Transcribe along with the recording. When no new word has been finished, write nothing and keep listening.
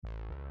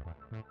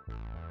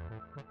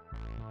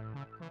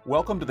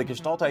Welcome to the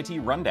Gestalt IT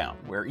Rundown,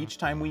 where each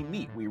time we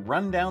meet, we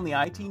run down the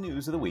IT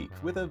news of the week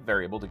with a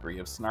variable degree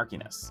of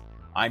snarkiness.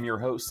 I'm your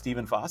host,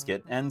 Stephen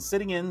Foskett, and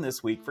sitting in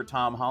this week for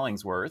Tom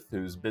Hollingsworth,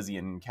 who's busy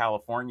in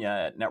California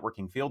at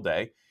Networking Field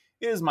Day,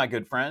 is my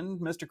good friend,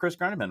 Mr. Chris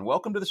Gruneman.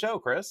 Welcome to the show,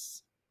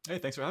 Chris. Hey,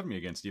 thanks for having me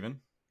again,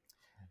 Stephen.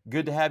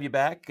 Good to have you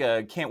back.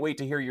 Can't wait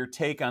to hear your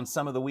take on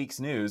some of the week's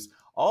news.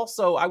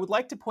 Also, I would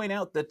like to point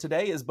out that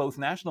today is both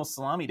National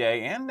Salami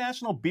Day and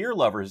National Beer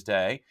Lovers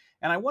Day,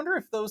 and I wonder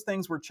if those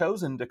things were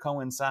chosen to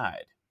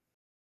coincide.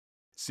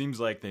 Seems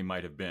like they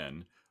might have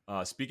been.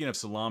 Speaking of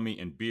salami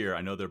and beer,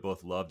 I know they're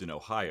both loved in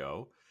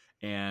Ohio,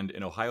 and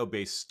an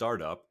Ohio-based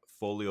startup,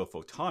 Folio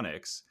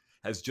Photonics,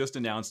 has just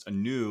announced a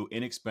new,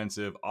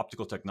 inexpensive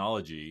optical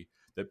technology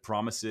that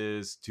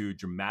promises to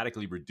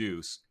dramatically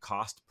reduce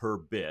cost per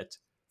bit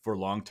for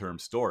long-term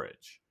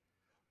storage.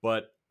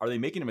 But are they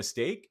making a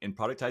mistake in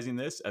productizing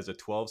this as a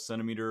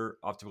 12-centimeter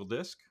optical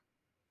disc?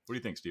 What do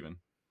you think, Stephen?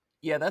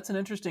 Yeah, that's an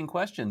interesting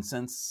question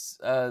since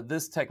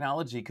this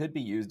technology could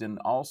be used in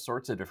all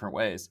sorts of different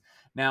ways.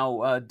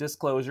 Now,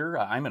 disclosure,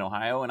 I'm in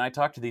Ohio and I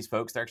talked to these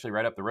folks. They're actually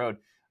right up the road.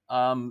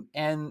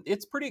 And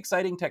it's pretty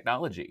exciting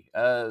technology.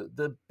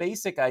 The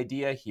basic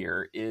idea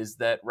here is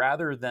that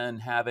rather than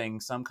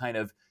having some kind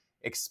of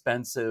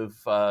expensive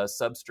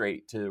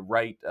substrate to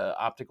write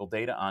optical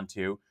data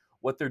onto,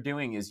 what they're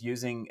doing is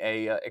using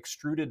a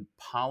extruded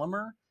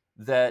polymer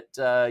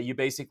that you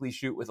basically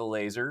shoot with a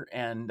laser,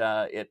 and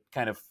it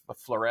kind of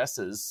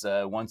fluoresces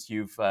once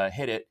you've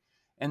hit it,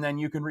 and then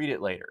you can read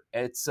it later.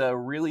 It's a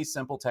really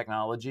simple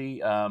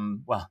technology.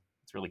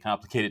 It's really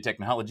complicated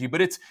technology,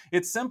 but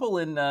it's simple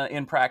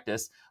in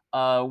practice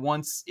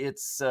once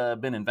it's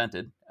been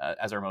invented,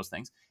 as are most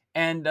things.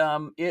 And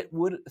it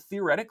would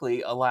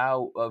theoretically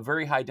allow a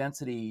very high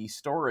density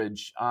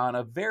storage on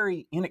a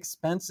very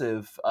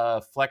inexpensive,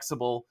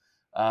 flexible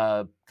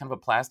kind of a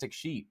plastic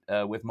sheet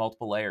with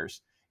multiple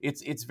layers.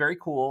 It's very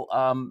cool.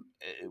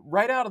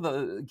 Right out of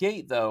the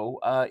gate, though,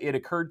 it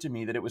occurred to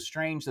me that it was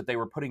strange that they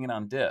were putting it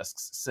on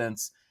discs,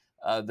 since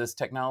this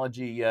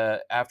technology,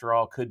 after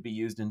all, could be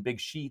used in big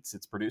sheets.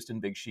 It's produced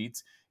in big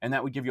sheets, and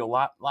that would give you a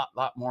lot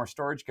more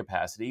storage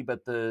capacity.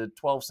 But the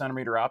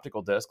 12-centimeter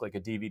optical disc, like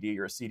a DVD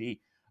or a CD,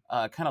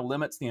 kind of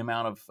limits the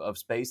amount of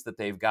space that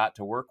they've got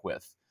to work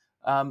with.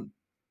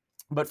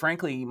 But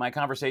frankly, my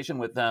conversation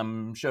with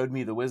them showed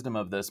me the wisdom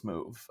of this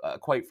move.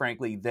 Quite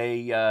frankly,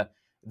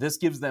 this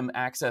gives them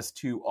access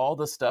to all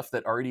the stuff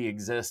that already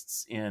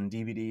exists in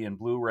DVD and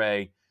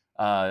Blu-ray,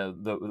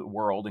 the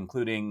world,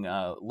 including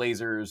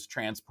lasers,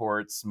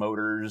 transports,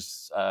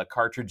 motors,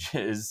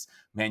 cartridges,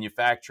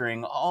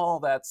 manufacturing, all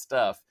that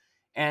stuff.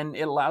 And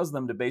it allows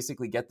them to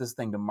basically get this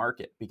thing to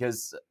market,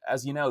 because,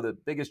 as you know, the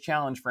biggest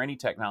challenge for any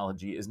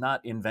technology is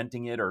not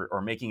inventing it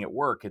or making it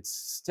work.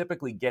 It's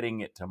typically getting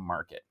it to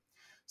market.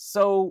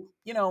 So,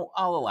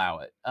 I'll allow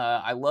it.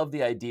 I love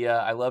the idea.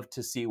 I love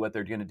to see what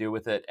they're going to do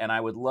with it. And I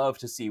would love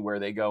to see where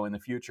they go in the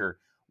future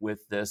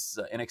with this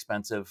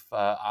inexpensive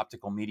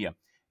optical media.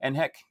 And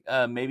heck,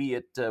 maybe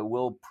it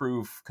will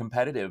prove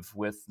competitive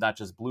with not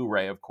just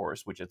Blu-ray, of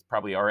course, which it's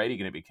probably already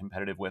going to be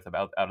competitive with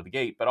about out of the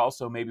gate, but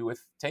also maybe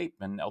with tape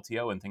and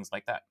LTO and things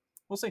like that.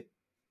 We'll see.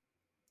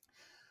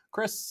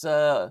 Chris,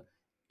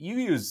 you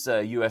use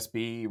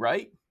USB,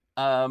 right?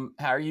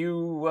 Are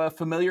you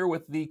familiar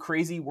with the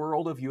crazy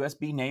world of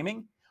USB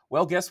naming?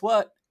 Well, guess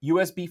what?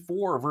 USB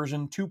 4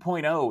 version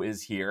 2.0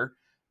 is here.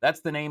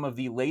 That's the name of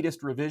the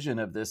latest revision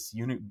of this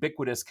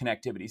ubiquitous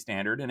connectivity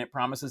standard, and it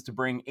promises to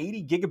bring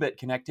 80 gigabit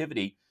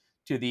connectivity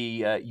to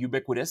the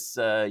ubiquitous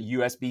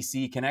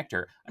USB-C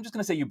connector. I'm just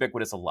going to say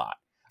ubiquitous a lot.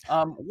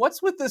 What's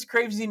with this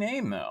crazy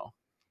name, though?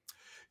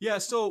 Yeah,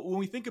 so when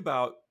we think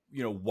about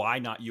why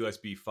not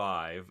USB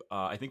 5,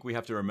 I think we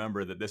have to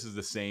remember that this is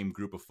the same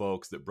group of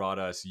folks that brought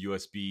us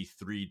USB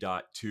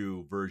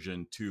 3.2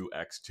 version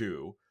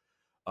 2x2.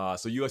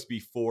 So USB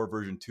 4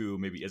 version 2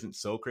 maybe isn't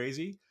so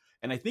crazy.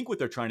 And I think what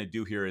they're trying to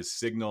do here is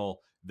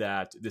signal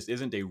that this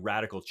isn't a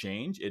radical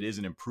change. It is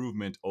an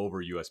improvement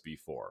over USB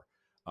 4.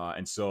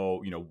 And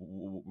so,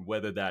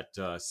 whether that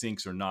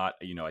syncs or not,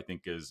 I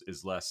think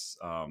is less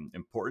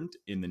important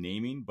in the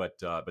naming, but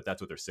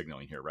that's what they're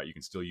signaling here, right? You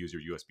can still use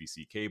your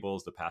USB-C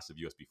cables. The passive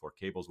USB 4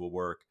 cables will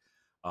work.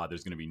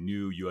 There's going to be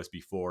new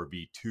USB 4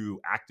 V2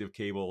 active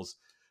cables.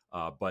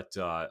 But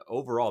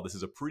overall, this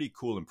is a pretty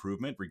cool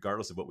improvement,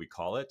 regardless of what we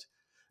call it.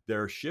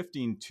 They're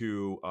shifting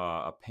to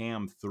a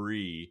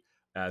PAM3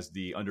 as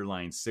the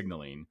underlying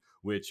signaling,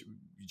 which,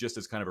 just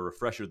as kind of a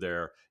refresher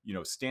there,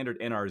 standard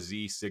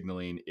NRZ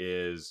signaling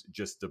is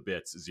just the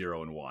bits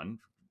 0 and 1,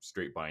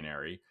 straight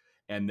binary.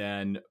 And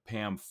then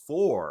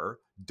PAM4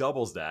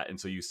 doubles that. And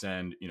so you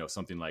send,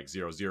 something like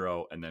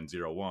 00 and then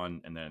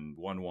 01 and then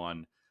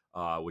 11,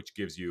 which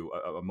gives you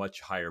a much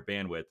higher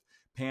bandwidth.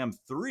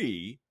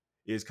 PAM3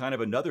 is kind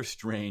of another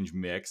strange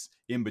mix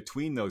in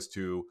between those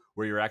two,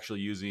 where you're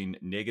actually using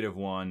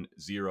 -1,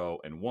 0,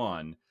 and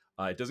 1.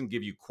 It doesn't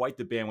give you quite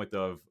the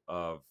bandwidth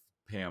of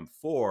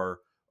PAM4,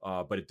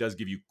 but it does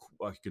give you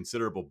a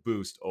considerable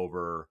boost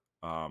over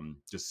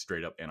just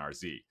straight up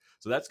NRZ.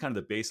 So that's kind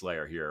of the base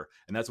layer here,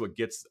 and that's what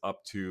gets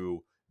up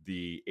to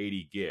the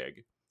 80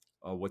 gig.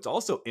 What's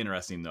also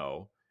interesting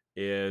though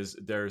is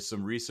there's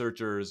some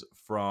researchers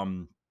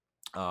from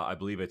I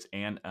believe it's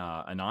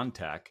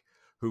Anantech,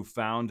 who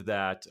found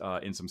that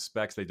in some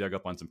specs they dug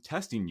up on some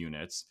testing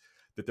units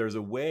that there's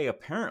a way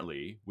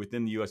apparently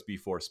within the USB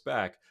 4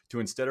 spec to,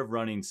 instead of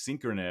running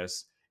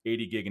synchronous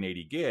 80 gig and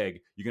 80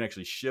 gig, you can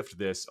actually shift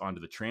this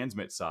onto the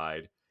transmit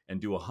side and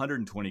do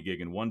 120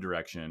 gig in one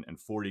direction and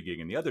 40 gig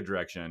in the other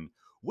direction,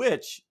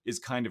 which is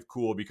kind of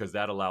cool because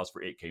that allows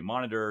for 8K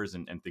monitors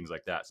and things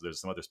like that. So there's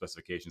some other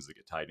specifications that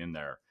get tied in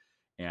there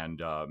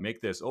and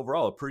make this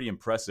overall a pretty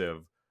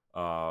impressive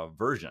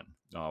version,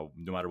 no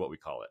matter what we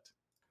call it.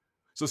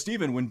 So,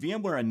 Stephen, when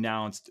VMware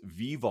announced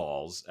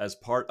vVols as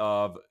part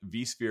of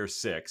vSphere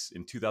 6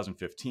 in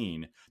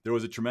 2015, there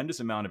was a tremendous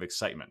amount of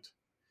excitement.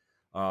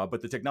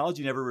 But the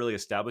technology never really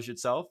established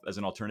itself as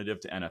an alternative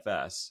to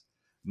NFS.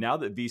 Now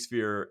that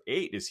vSphere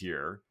 8 is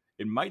here,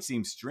 it might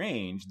seem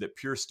strange that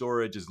Pure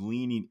Storage is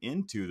leaning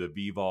into the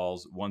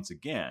vVols once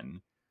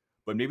again,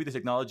 but maybe the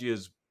technology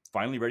is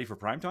finally ready for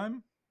prime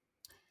time?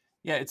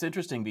 Yeah, it's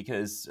interesting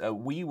because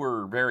we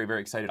were very,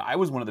 very excited. I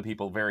was one of the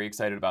people very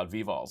excited about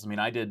vVols. I mean,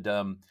 I did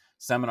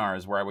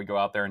seminars where I would go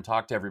out there and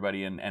talk to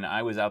everybody, and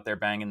I was out there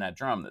banging that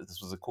drum that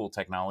this was a cool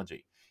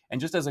technology.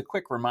 And just as a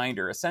quick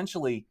reminder,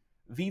 essentially,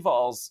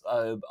 vVols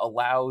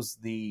allows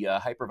the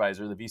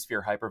hypervisor, the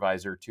vSphere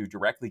hypervisor, to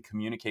directly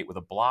communicate with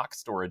a block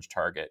storage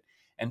target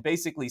and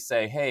basically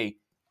say, hey,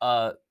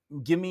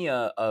 give me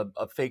a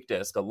fake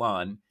disk, a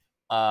LUN,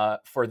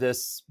 for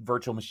this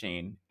virtual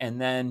machine,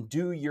 and then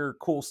do your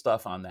cool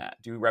stuff on that.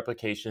 Do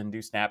replication,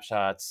 do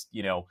snapshots,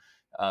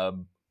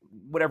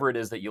 whatever it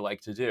is that you like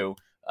to do,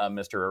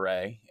 Mr.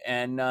 Array,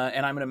 and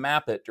I'm going to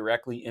map it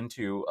directly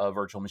into a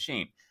virtual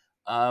machine.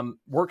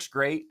 Works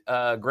great,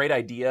 great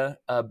idea,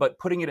 but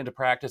putting it into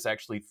practice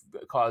actually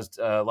caused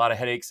a lot of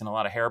headaches and a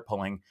lot of hair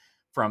pulling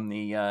from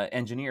the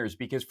engineers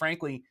because,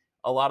 frankly,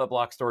 a lot of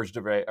block storage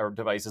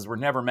devices were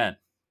never meant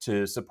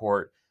to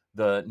support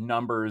the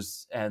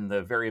numbers and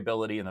the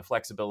variability and the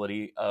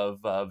flexibility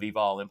of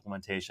vVol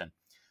implementation.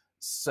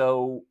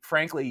 So,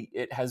 frankly,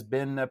 it has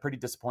been a pretty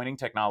disappointing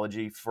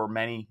technology for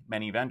many,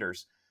 many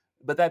vendors.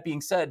 But that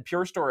being said,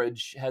 Pure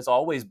Storage has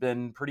always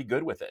been pretty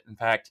good with it. In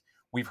fact,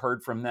 we've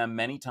heard from them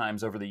many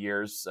times over the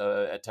years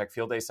at Tech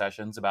Field Day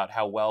sessions about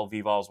how well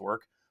vVols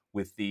work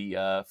with the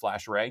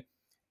FlashArray.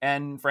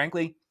 And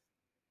frankly,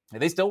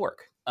 they still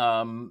work.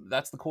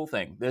 That's the cool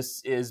thing.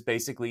 This is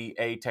basically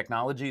a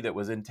technology that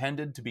was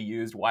intended to be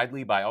used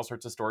widely by all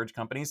sorts of storage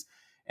companies.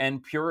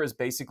 And Pure is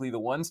basically the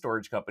one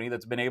storage company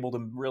that's been able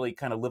to really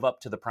kind of live up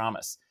to the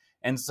promise.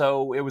 And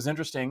so it was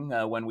interesting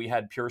when we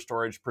had Pure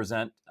Storage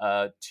present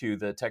to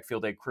the Tech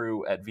Field Day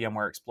crew at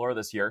VMware Explore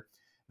this year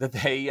that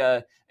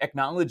they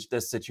acknowledged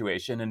this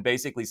situation and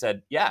basically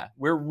said, yeah,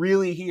 we're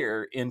really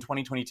here in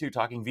 2022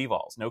 talking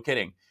vVols, no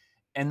kidding.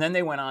 And then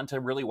they went on to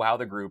really wow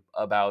the group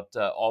about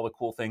all the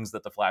cool things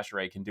that the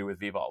FlashArray can do with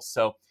vVols.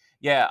 So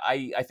yeah,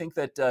 I think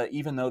that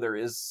even though there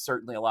is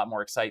certainly a lot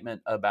more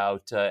excitement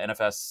about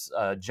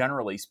NFS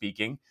generally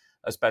speaking,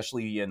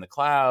 especially in the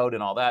cloud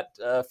and all that,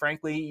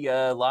 frankly,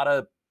 a lot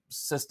of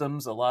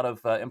systems, a lot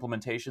of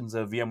implementations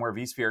of VMware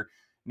vSphere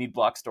need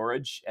block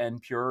storage, and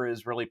Pure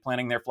is really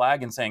planting their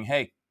flag and saying,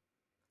 hey,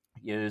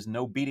 there's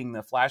no beating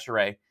the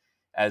FlashArray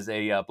as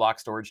a block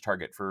storage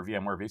target for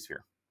VMware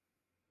vSphere.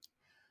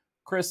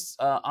 Chris,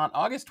 on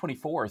August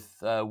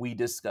 24th, we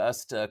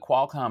discussed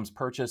Qualcomm's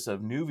purchase of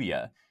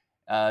Nuvia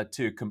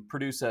to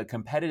produce a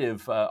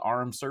competitive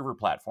ARM server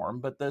platform,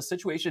 but the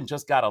situation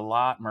just got a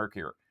lot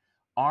murkier.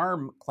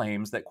 ARM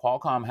claims that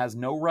Qualcomm has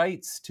no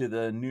rights to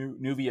the new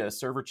Nuvia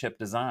server chip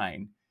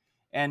design.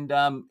 And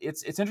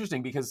it's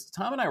interesting because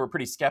Tom and I were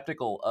pretty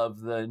skeptical of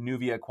the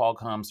Nuvia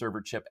Qualcomm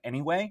server chip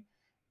anyway.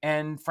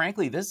 And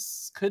frankly,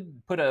 this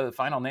could put a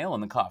final nail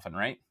in the coffin,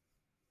 right?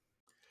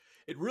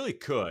 It really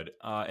could.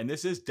 And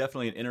this is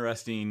definitely an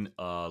interesting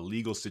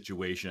legal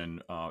situation,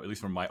 at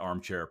least from my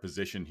armchair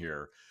position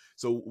here.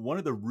 So, one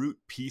of the root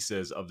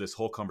pieces of this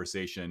whole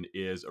conversation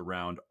is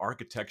around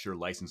architecture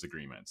license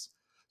agreements.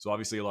 So,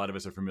 obviously, a lot of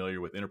us are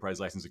familiar with enterprise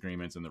license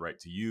agreements and the right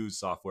to use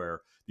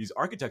software. These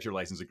architecture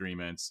license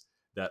agreements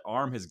that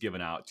ARM has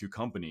given out to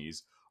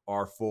companies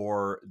are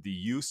for the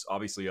use,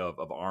 obviously, of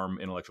ARM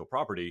intellectual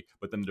property,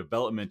 but then the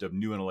development of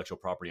new intellectual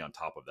property on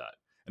top of that.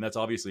 And that's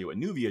obviously what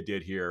Nuvia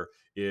did here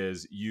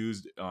is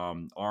used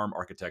ARM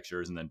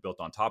architectures and then built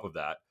on top of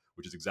that,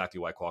 which is exactly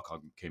why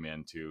Qualcomm came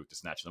in to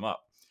snatch them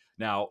up.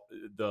 Now,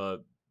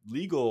 the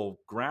legal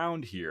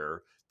ground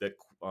here that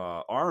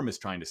ARM is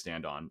trying to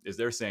stand on is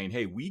they're saying,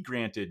 hey, we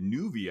granted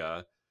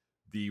Nuvia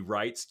the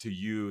rights to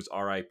use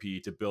our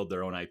IP to build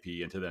their own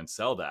IP and to then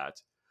sell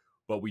that,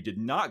 but we did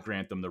not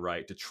grant them the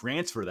right to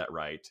transfer that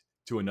right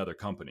to another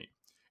company.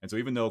 And so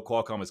even though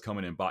Qualcomm has come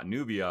in and bought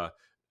Nuvia,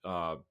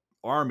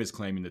 ARM is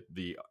claiming that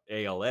the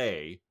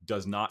ALA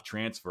does not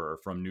transfer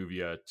from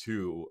Nuvia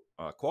to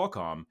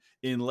Qualcomm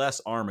unless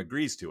ARM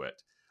agrees to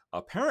it.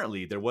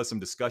 Apparently, there was some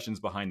discussions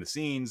behind the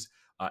scenes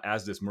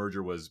as this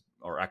merger was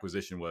or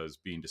acquisition was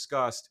being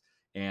discussed,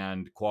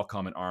 and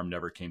Qualcomm and ARM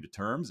never came to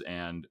terms.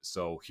 And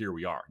so here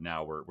we are.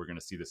 Now we're going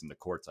to see this in the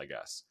courts, I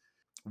guess.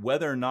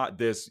 Whether or not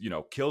this,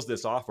 kills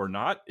this off or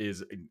not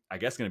is, I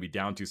guess, going to be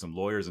down to some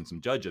lawyers and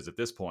some judges at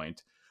this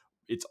point.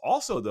 It's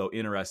also, though,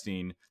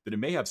 interesting that it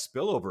may have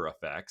spillover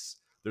effects.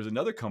 There's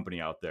another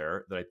company out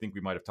there that I think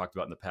we might have talked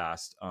about in the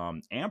past,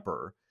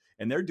 Ampere,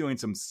 and they're doing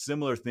some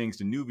similar things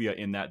to Nuvia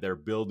in that they're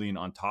building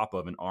on top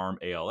of an ARM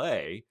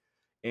ALA.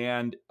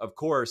 And of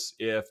course,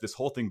 if this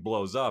whole thing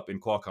blows up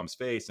in Qualcomm's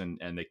face and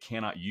they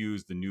cannot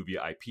use the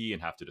Nuvia IP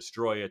and have to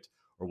destroy it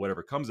or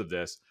whatever comes of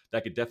this,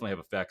 that could definitely have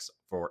effects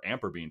for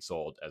Ampere being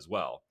sold as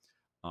well.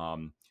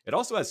 It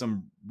also has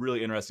some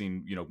really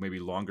interesting, maybe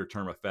longer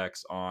term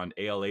effects on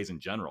ALAs in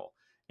general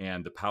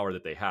and the power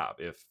that they have.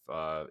 If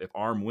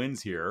ARM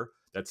wins here,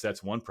 that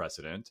sets one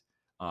precedent.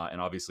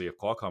 And obviously, if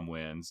Qualcomm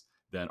wins,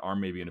 then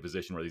ARM may be in a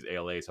position where these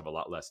ALAs have a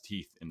lot less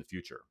teeth in the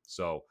future.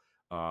 So,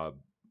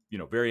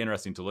 very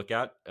interesting to look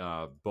at,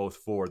 both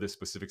for this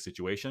specific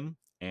situation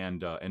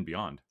and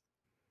beyond.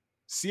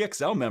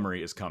 CXL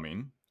memory is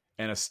coming,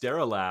 and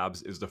Astera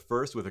Labs is the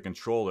first with a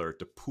controller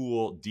to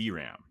pool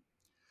DRAM.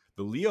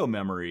 The Leo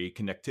memory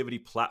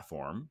connectivity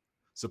platform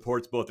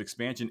supports both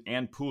expansion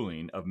and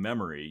pooling of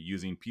memory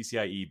using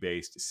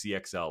PCIe-based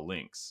CXL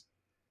links.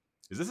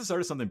 Is this the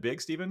start of something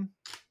big, Stephen?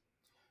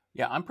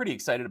 Yeah, I'm pretty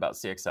excited about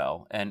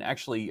CXL. And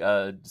actually,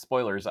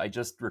 spoilers, I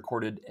just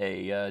recorded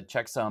a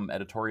checksum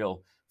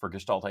editorial for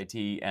Gestalt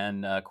IT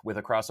and with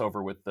a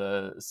crossover with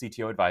the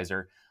CTO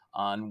advisor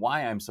on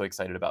why I'm so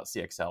excited about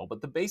CXL.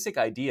 But the basic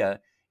idea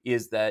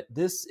is that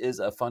this is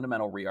a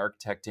fundamental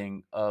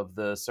re-architecting of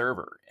the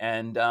server.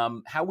 And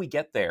how we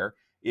get there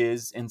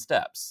is in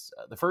steps.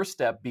 The first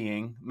step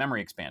being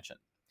memory expansion.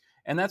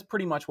 And that's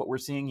pretty much what we're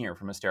seeing here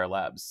from Astera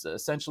Labs.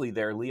 Essentially,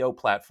 their Leo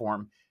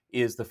platform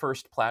is the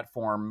first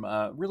platform,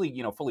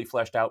 really, fully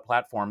fleshed out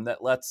platform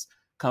that lets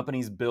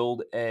companies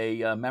build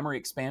a memory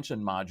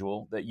expansion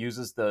module that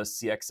uses the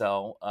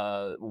CXL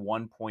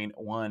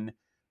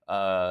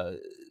 1.1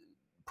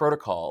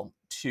 protocol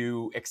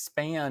to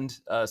expand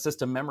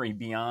system memory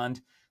beyond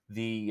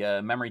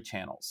the memory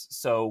channels.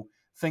 So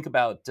think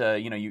about,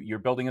 you're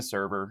building a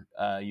server,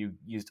 you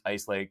used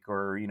Ice Lake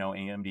or,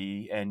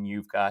 AMD, and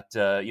you've got,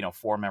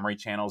 4 memory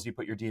channels. You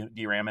put your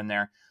DRAM in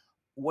there.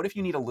 What if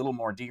you need a little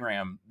more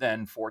DRAM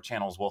than 4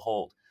 channels will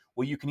hold?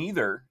 Well, you can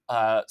either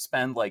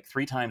spend like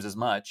 3 times as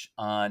much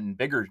on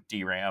bigger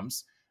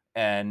DRAMs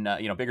and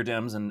bigger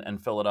DIMMs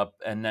and fill it up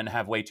and then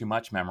have way too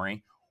much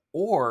memory,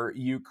 or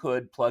you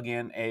could plug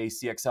in a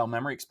CXL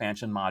memory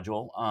expansion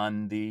module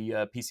on the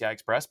PCI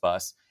Express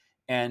bus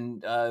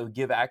and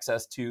give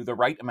access to the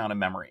right amount of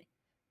memory.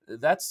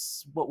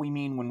 That's what we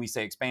mean when we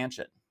say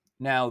expansion.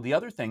 Now, the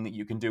other thing that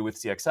you can do with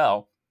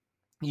CXL,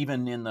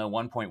 even in the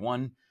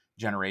 1.1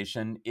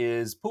 generation,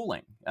 is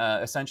pooling.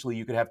 Essentially,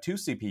 you could have 2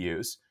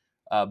 CPUs,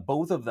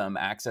 both of them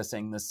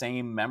accessing the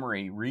same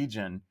memory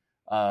region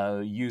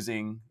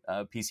using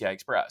PCI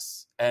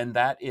Express. And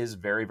that is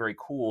very, very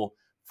cool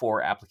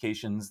for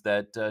applications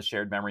that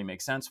shared memory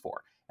makes sense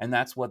for. And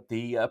that's what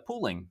the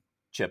pooling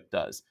chip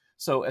does.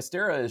 So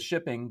Astera is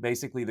shipping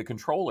basically the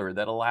controller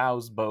that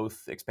allows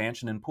both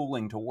expansion and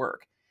pooling to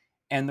work.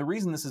 And the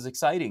reason this is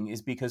exciting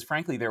is because,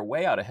 frankly, they're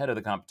way out ahead of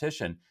the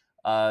competition.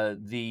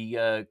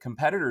 The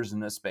competitors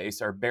in this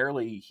space are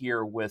barely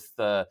here with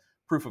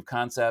proof of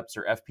concepts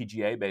or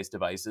FPGA-based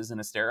devices, and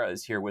Astera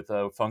is here with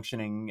a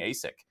functioning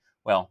ASIC.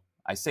 Well,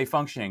 I say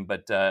functioning,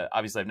 but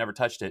obviously I've never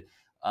touched it.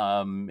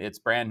 It's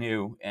brand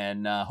new,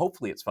 and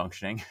hopefully it's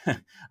functioning.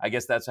 I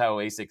guess that's how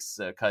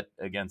ASICs cut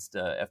against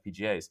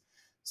FPGAs.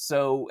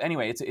 So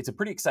anyway, it's a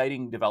pretty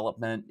exciting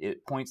development.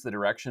 It points the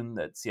direction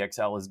that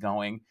CXL is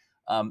going.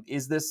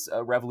 Is this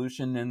a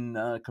revolution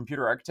in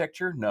computer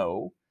architecture?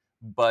 No,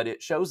 but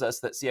it shows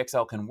us that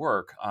CXL can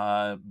work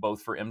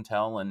both for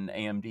Intel and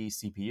AMD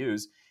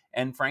CPUs.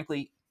 And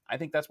frankly, I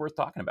think that's worth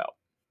talking about.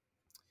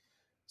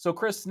 So,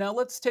 Chris, now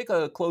let's take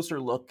a closer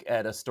look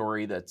at a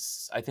story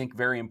that's, I think,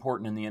 very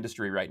important in the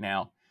industry right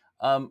now.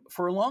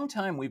 For a long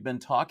time, we've been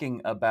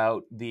talking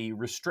about the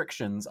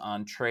restrictions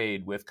on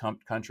trade with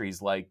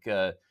countries like,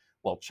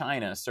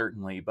 China,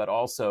 certainly, but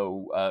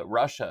also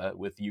Russia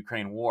with the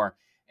Ukraine war.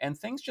 And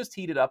things just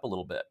heated up a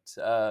little bit.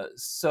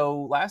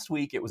 So last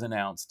week, it was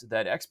announced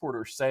that export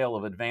or sale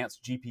of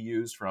advanced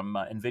GPUs from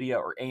NVIDIA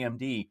or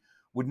AMD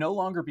would no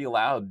longer be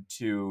allowed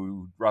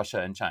to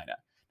Russia and China.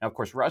 Now, of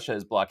course, Russia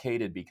is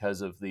blockaded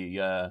because of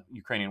the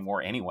Ukrainian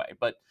war anyway.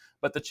 But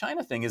the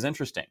China thing is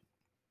interesting.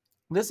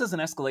 This is an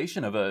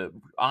escalation of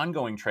an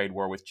ongoing trade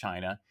war with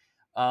China.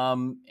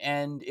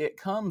 And it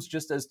comes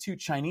just as 2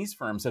 Chinese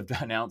firms have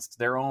announced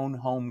their own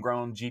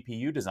homegrown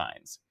GPU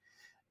designs.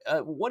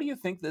 What do you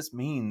think this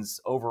means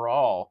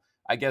overall,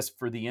 I guess,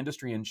 for the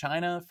industry in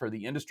China, for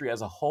the industry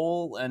as a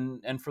whole,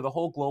 and for the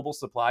whole global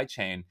supply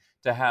chain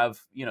to have,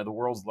 the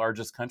world's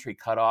largest country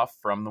cut off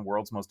from the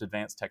world's most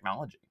advanced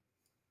technology?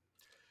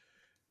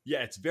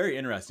 Yeah, it's very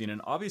interesting.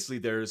 And obviously,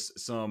 there's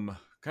some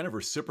kind of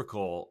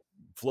reciprocal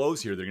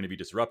flows here that are going to be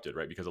disrupted,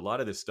 right? Because a lot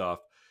of this stuff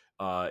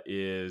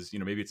is,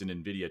 maybe it's an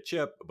NVIDIA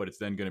chip, but it's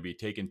then going to be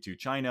taken to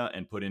China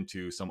and put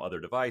into some other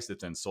device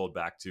that's then sold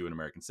back to an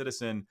American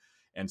citizen.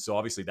 And so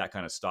obviously that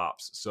kind of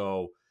stops.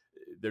 So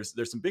there's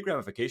some big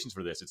ramifications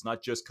for this. It's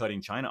not just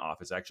cutting China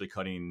off; it's actually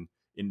cutting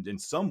in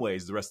some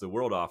ways the rest of the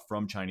world off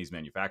from Chinese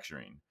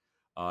manufacturing.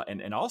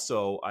 And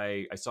also,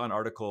 I saw an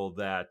article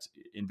that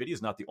NVIDIA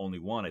is not the only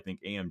one. I think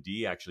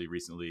AMD actually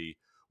recently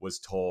was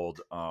told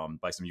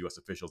by some U.S.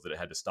 officials that it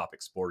had to stop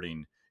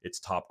exporting its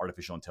top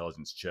artificial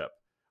intelligence chip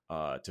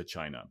to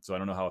China. So I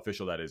don't know how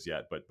official that is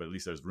yet, but at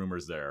least there's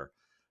rumors there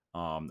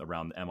around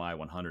the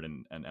MI100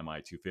 and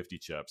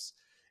MI250 chips.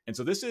 And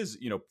so this is,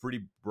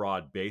 pretty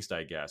broad based,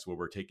 I guess, where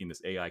we're taking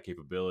this AI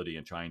capability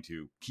and trying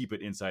to keep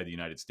it inside the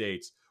United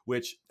States,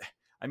 which,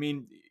 I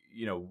mean,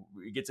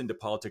 it gets into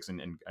politics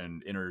and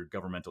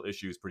intergovernmental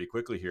issues pretty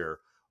quickly here.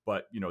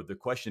 But, the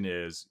question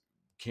is,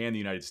 can the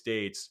United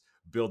States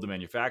build the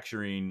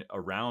manufacturing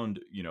around,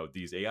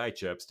 these AI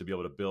chips to be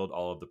able to build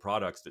all of the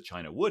products that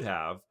China would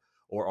have?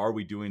 Or are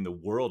we doing the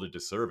world a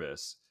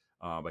disservice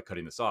by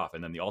cutting this off?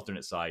 And then the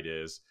alternate side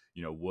is,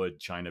 would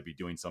China be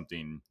doing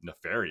something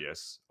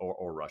nefarious,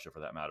 or Russia for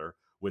that matter,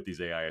 with these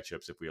AI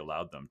chips if we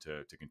allowed them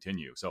to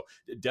continue? So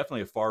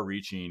definitely a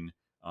far-reaching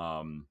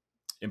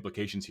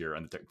implications here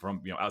on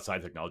from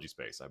outside the technology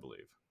space, I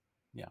believe.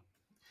 Yeah.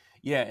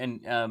 Yeah,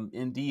 and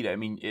indeed, I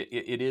mean,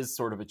 it is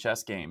sort of a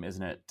chess game,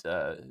 isn't it,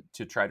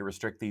 to try to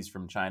restrict these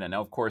from China. Now,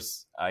 of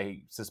course,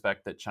 I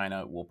suspect that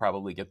China will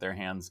probably get their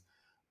hands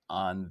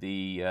on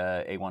the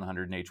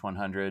A100 and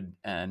H100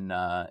 and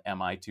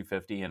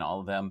MI250 and all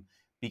of them,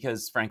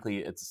 because frankly,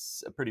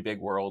 it's a pretty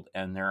big world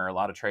and there are a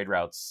lot of trade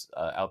routes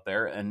out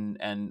there.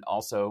 And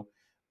also,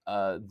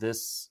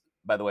 this,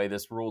 by the way,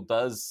 this rule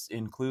does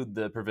include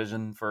the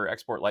provision for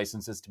export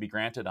licenses to be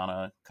granted on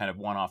a kind of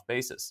one-off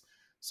basis.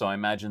 So I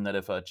imagine that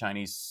if a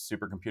Chinese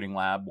supercomputing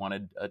lab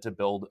wanted to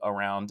build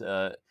around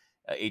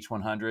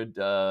H100,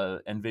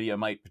 NVIDIA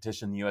might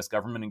petition the US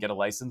government and get a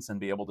license and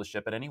be able to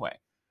ship it anyway.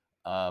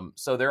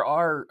 So there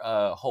are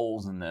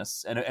holes in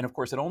this, and of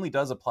course, it only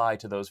does apply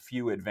to those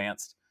few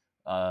advanced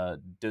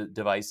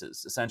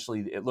devices.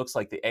 Essentially, it looks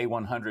like the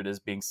A100 is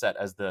being set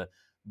as the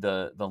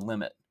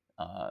limit,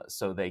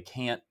 so they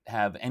can't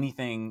have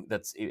anything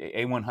that's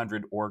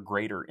A100 or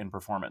greater in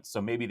performance.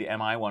 So maybe the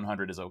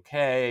MI100 is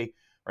okay,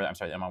 or I'm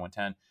sorry, the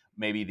MI110.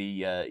 Maybe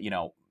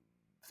the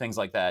things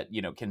like that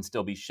can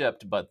still be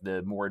shipped, but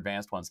the more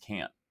advanced ones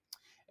can't.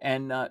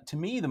 And to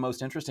me, the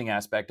most interesting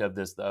aspect of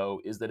this,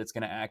 though, is that it's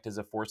going to act as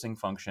a forcing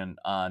function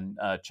on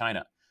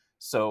China.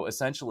 So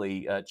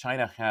essentially,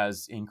 China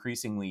has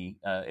increasingly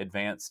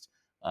advanced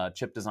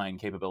chip design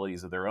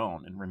capabilities of their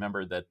own. And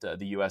remember that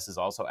the US is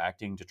also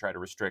acting to try to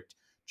restrict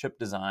chip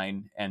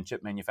design and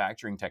chip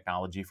manufacturing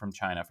technology from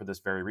China for this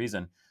very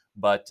reason.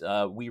 But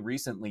we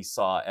recently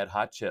saw at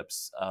Hot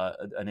Chips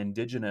an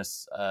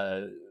indigenous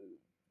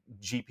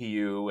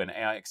GPU and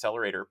AI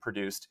accelerator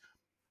produced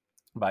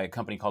by a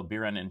company called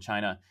Biren in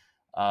China.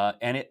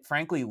 And it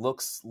frankly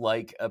looks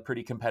like a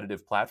pretty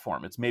competitive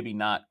platform. It's maybe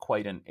not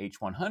quite an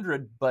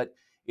H100, but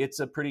it's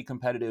a pretty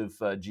competitive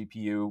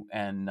GPU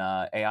and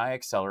AI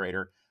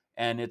accelerator.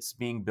 And it's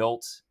being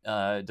built,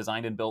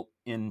 designed and built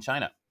in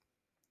China.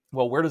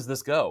 Well, where does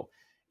this go?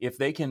 If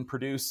they can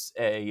produce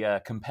a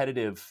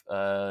competitive,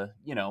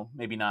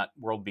 maybe not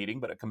world beating,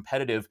 but a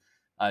competitive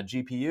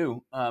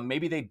GPU,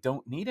 maybe they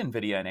don't need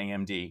NVIDIA and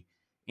AMD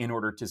in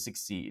order to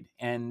succeed.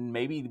 And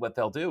maybe what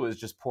they'll do is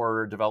just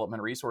pour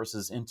development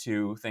resources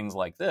into things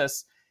like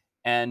this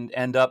and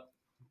end up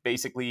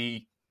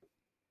basically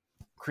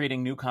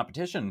creating new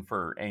competition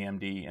for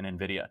AMD and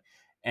NVIDIA.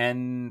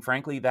 And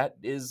frankly, that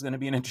is going to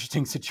be an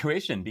interesting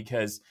situation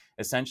because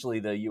essentially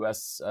the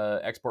US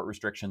export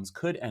restrictions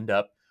could end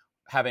up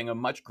having a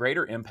much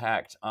greater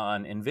impact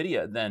on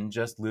NVIDIA than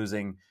just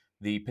losing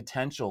the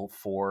potential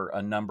for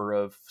a number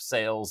of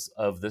sales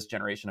of this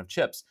generation of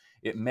chips.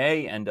 It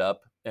may end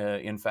up,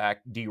 in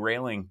fact,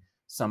 derailing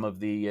some of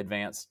the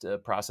advanced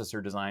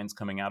processor designs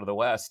coming out of the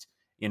West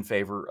in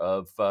favor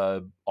of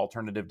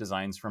alternative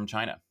designs from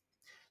China.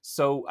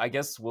 So I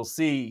guess we'll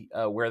see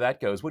where that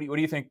goes. What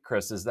do you think,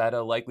 Chris? Is that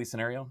a likely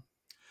scenario?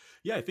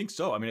 Yeah, I think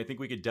so. I mean, I think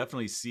we could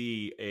definitely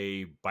see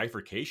a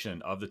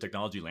bifurcation of the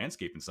technology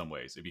landscape in some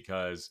ways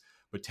because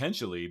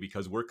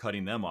we're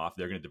cutting them off,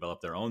 they're going to develop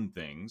their own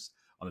things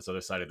on this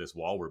other side of this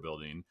wall we're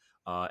building.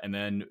 And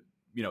then,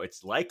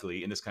 it's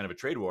likely in this kind of a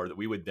trade war that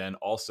we would then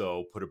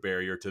also put a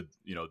barrier to,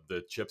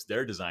 the chips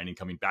they're designing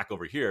coming back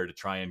over here to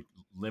try and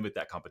limit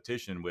that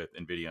competition with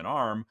NVIDIA and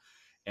ARM.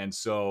 And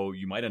so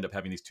you might end up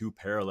having these two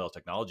parallel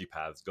technology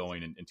paths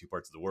going in two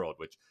parts of the world,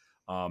 which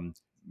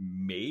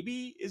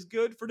maybe is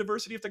good for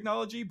diversity of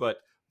technology, but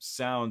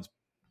sounds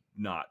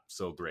not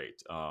so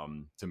great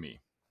to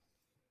me.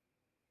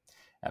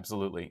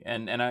 Absolutely,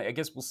 and I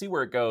guess we'll see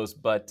where it goes.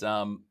 But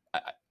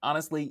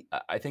honestly,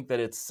 I think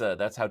that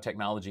that's how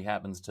technology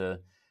happens to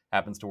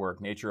work.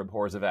 Nature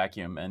abhors a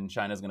vacuum, and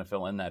China's going to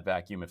fill in that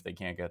vacuum if they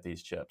can't get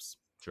these chips.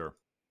 Sure.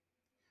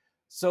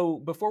 So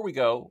before we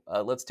go,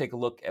 let's take a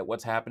look at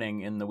what's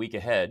happening in the week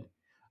ahead.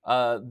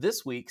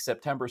 This week,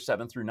 September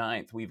 7th through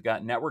 9th, we've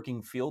got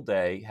Networking Field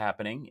Day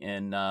happening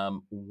in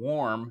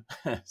warm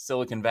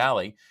Silicon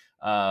Valley.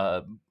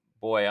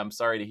 Boy, I'm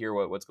sorry to hear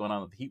what's going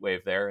on with the heat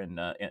wave there and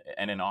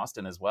in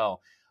Austin as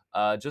well.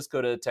 Just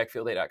go to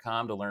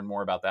techfieldday.com to learn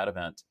more about that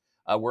event.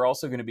 We're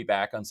also going to be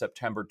back on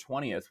September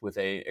 20th with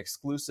a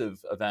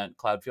exclusive event,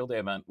 Cloud Field Day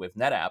event with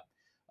NetApp,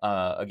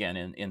 again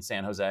in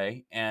San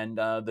Jose. And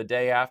the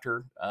day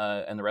after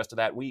and the rest of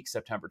that week,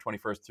 September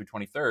 21st through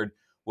 23rd,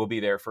 we'll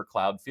be there for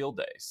Cloud Field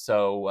Day.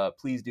 So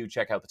please do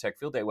check out the Tech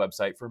Field Day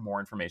website for more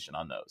information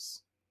on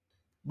those.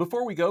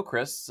 Before we go,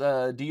 Chris,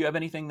 do you have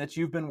anything that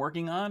you've been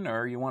working on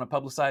or you want to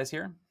publicize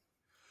here?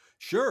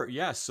 Sure.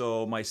 Yeah.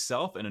 So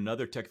myself and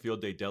another Tech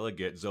Field Day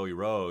delegate, Zoe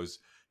Rose,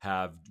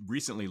 have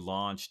recently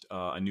launched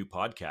a new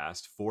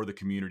podcast for the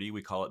community.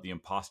 We call it the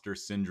Imposter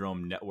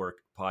Syndrome Network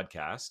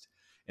Podcast.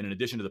 And in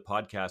addition to the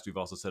podcast, we've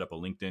also set up a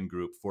LinkedIn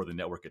group for the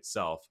network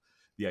itself.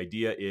 The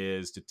idea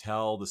is to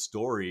tell the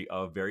story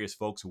of various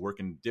folks who work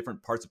in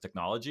different parts of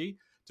technology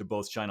to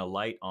both shine a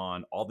light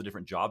on all the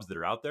different jobs that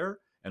are out there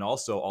and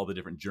also all the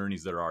different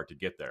journeys there are to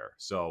get there.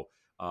 So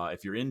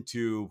if you're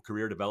into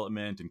career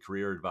development and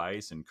career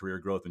advice and career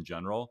growth in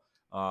general,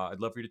 I'd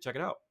love for you to check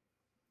it out.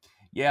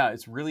 Yeah,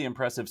 it's really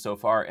impressive so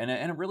far,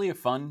 and really a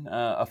fun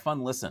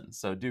listen.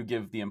 So do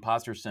give the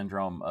Imposter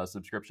Syndrome a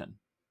subscription.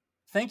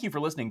 Thank you for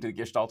listening to the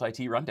Gestalt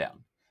IT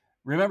Rundown.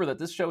 Remember that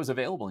this show is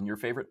available in your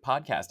favorite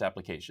podcast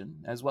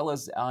application, as well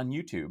as on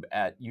YouTube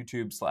at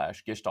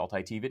YouTube/Gestalt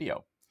IT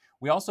Video.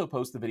 We also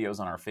post the videos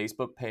on our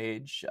Facebook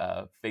page,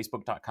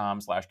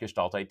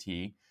 facebook.com/Gestalt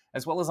IT,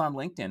 as well as on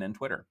LinkedIn and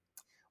Twitter.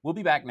 We'll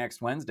be back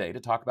next Wednesday to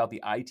talk about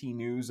the IT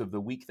news of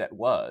the week that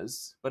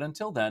was. But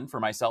until then, for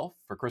myself,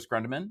 for Chris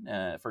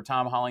Grundeman, for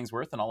Tom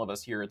Hollingsworth, and all of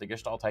us here at the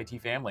Gestalt IT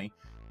family,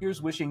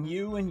 here's wishing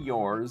you and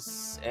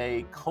yours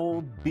a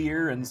cold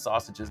beer and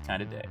sausages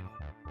kind of day.